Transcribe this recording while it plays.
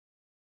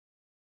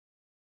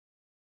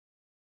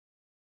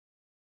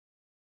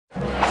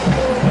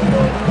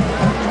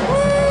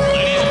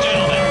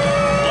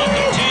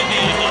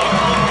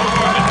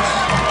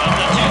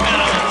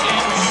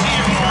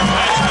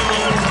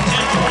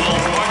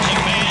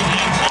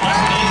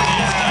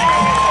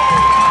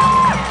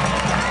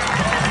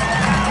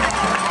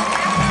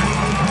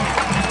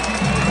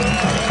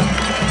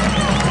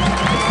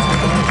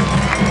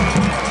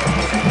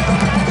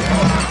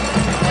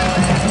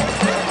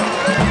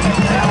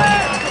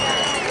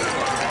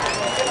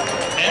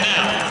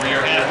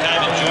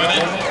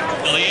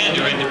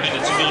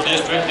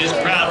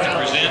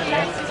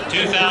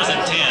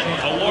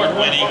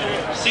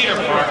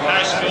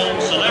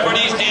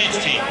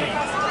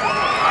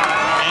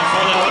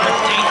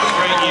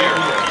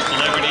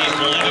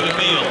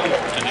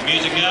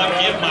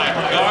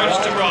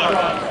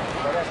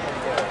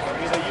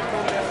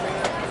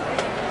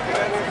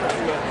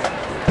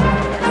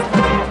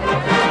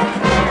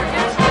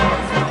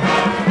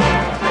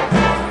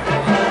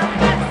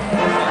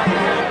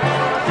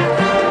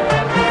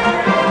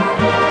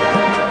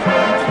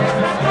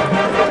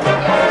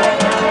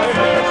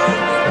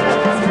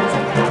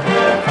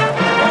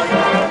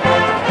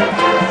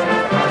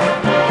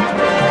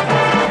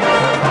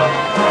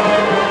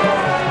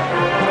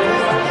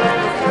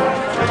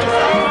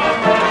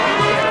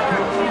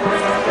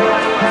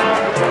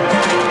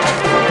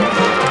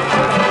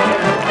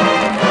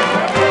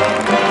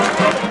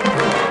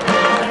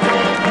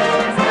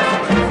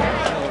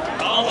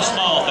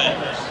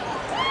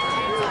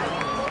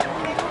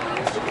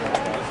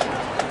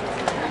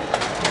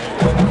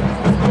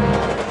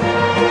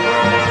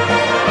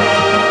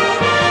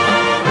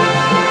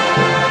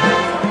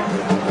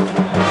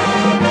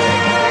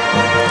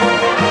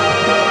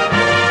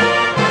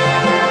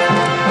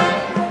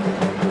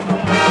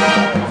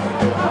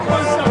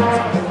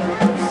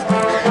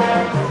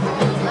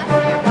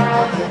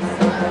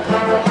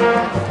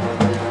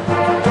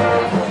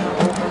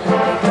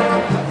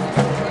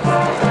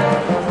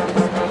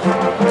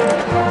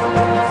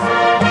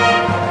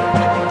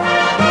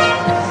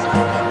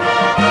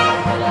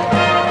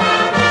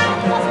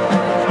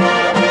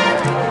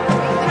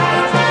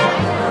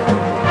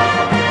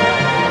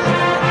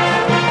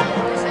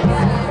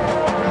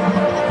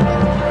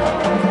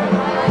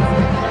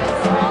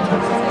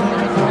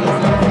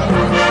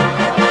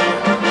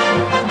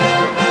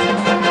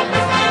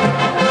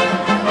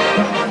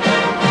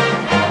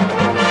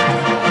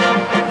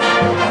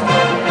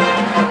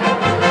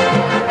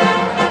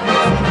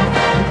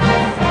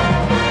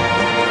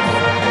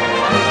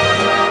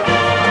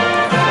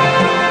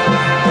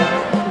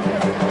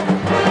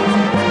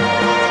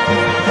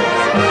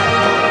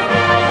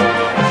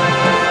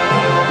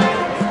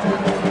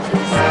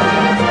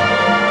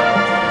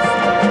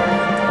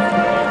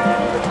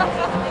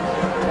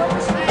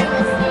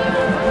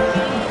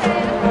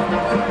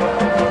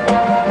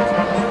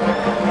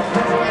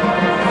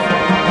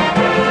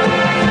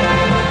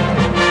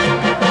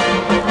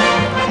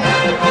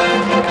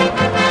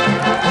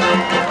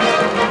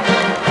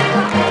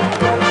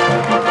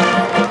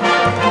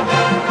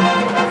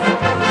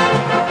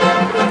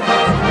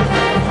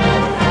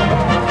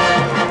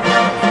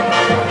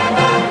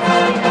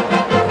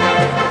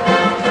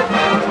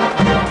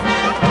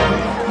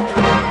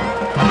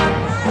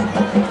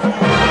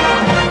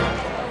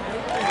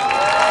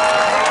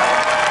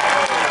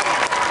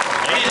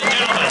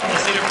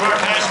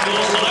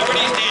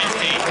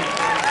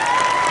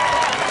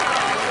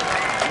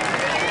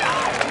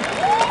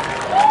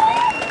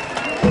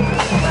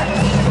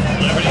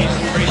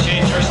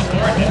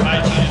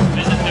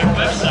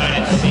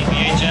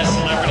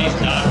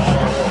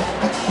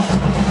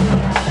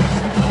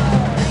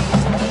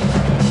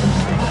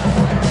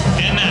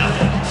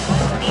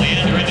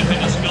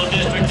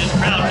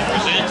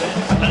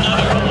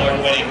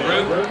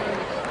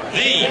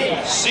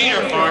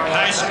Cedar Park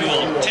High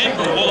School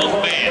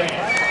Timberwolf Band.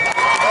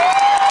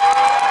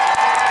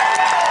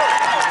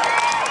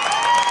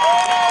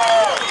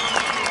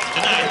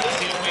 Tonight,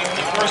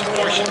 the first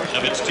portion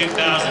of its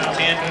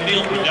 2010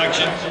 field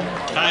production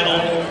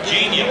titled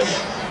Genius,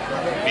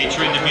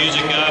 featuring the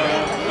music of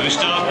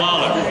Gustav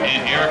Mahler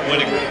and Eric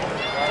Whitacre.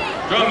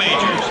 Drum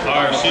majors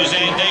are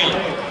Suzanne Daly,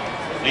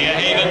 Leah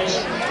Havens,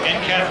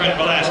 and Catherine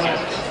Velasquez.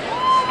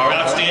 Our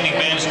outstanding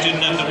band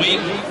student of the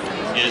week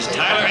is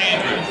Tyler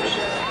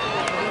Andrews.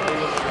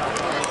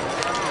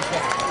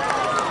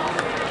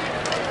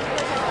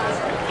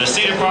 The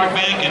Cedar Park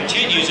Band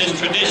continues its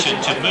tradition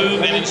to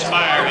move and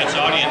inspire its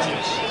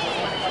audiences.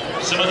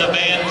 Some of the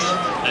band's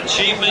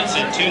achievements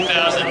in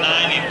 2009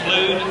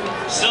 include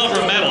silver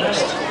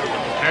medalist of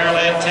the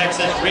Pearland,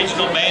 Texas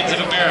Regional Bands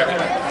of America,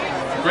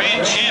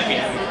 grand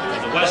champion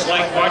of the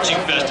Westlake Marching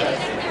Festival,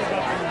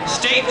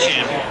 state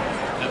champion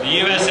of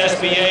the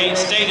USSBA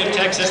State of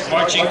Texas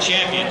Marching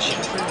Championship,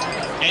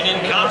 and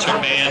in concert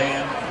band,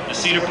 the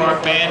Cedar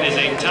Park Band is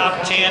a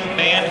top 10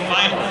 band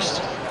finalist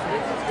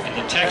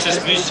in the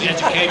Texas Music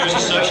Educators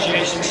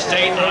Association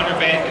State Honor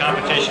Band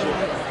Competition.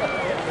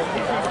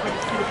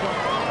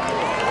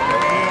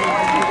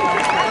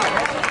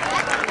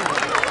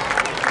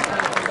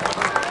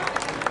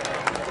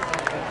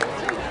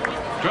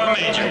 Drum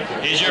major,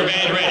 is your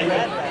band ready?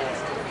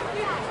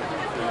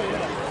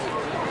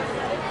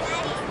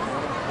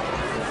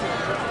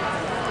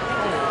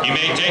 You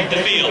may take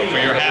the field for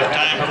your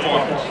halftime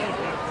performance.